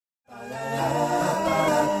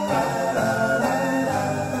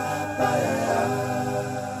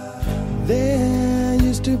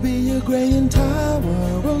swaying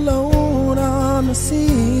tower alone on the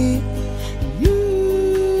sea.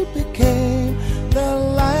 You became the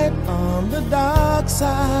light on the dark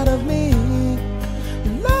side of me.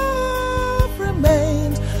 Love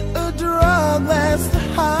remains a drug that's the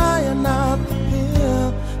high and not the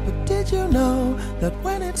pill. But did you know that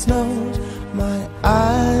when it snows, my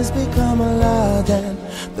eyes become large and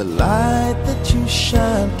the light that you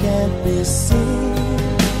shine can't be seen?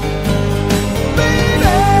 Baby,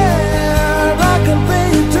 I compare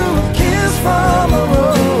you to a kiss from a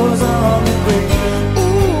rose on the grave.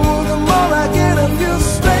 Ooh, the more I get of you, the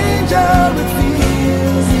stranger it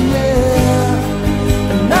feels,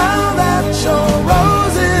 yeah. And now that your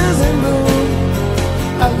rose is in bloom,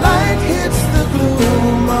 a light hits the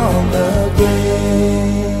gloom on the grave.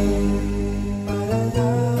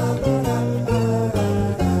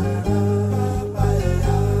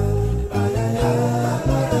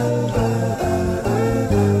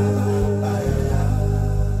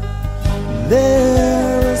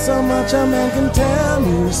 There is so much a man can tell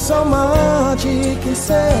you, so much he can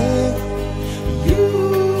say. You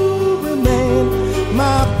remain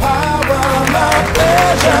my power, my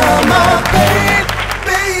pleasure, my pain.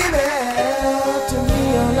 Baby, to me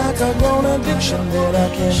you're like a grown addiction that I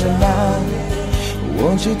can't deny.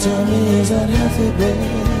 Won't you tell me, is that healthy,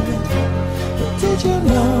 baby? But did you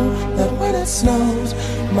know that when it snows,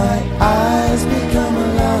 my eyes become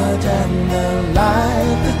large and the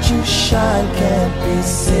light that you shine can't be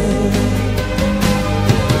seen?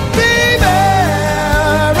 Baby,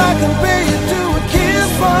 I compare you to a kiss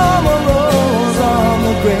from a rose on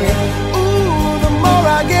the grave. Ooh, the more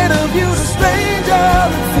I get of you, the stranger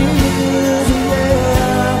it feels,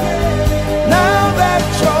 yeah. Now that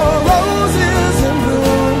your rose is in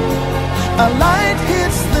bloom, a light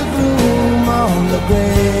hits the gloom on the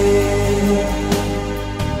grave.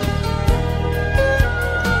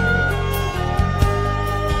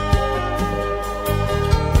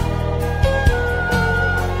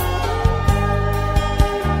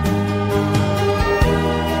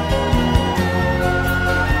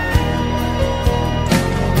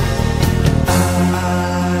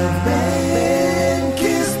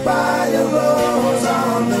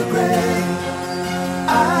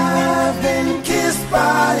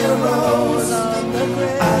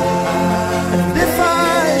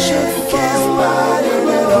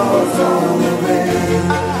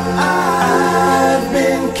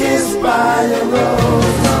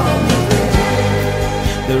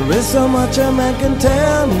 There is so much a man can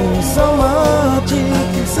tell me, so much he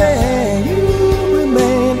can say. You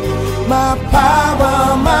remain my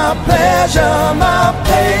power, my pleasure, my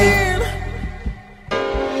pain.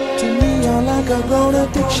 To me you're like a grown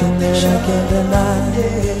addiction that I can't deny.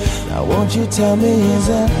 Now won't you tell me, is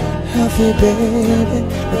that healthy, baby?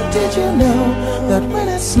 But did you know that when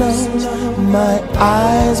it snows, my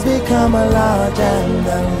eyes become large and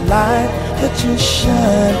the light that you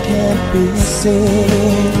shine can't be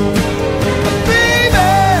seen? Baby,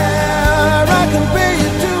 I compare you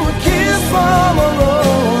to a kiss from a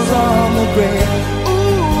rose on the grave.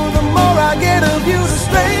 Ooh, the more I get of you, the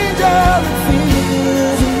stranger it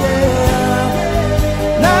feels, yeah.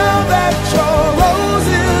 Now that your rose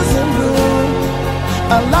is in bloom,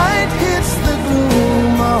 a light hits the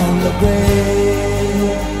gloom on the grave.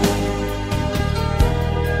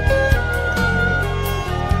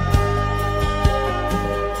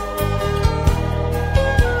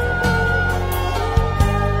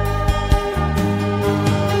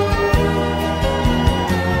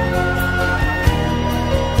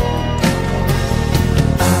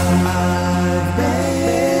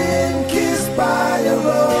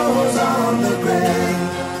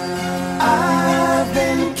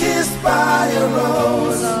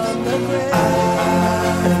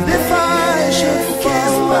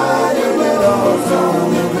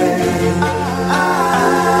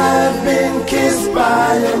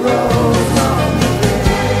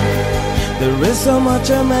 There is so much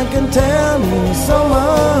a man can tell me, so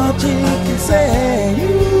much he can say.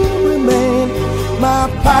 You remain my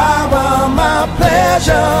power, my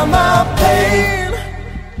pleasure, my pain.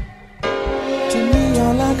 To me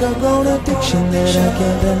you're like a grown addiction that I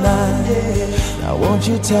can't deny. Now won't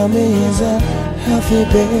you tell me, is that healthy,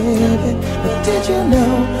 baby? But did you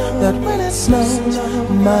know that when it snows,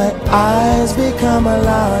 my eyes become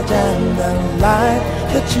large and the light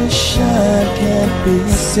that you shine can't be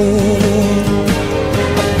seen?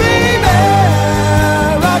 Baby,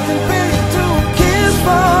 I can feel you to a kiss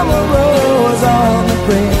from a rose on the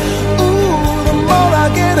grave.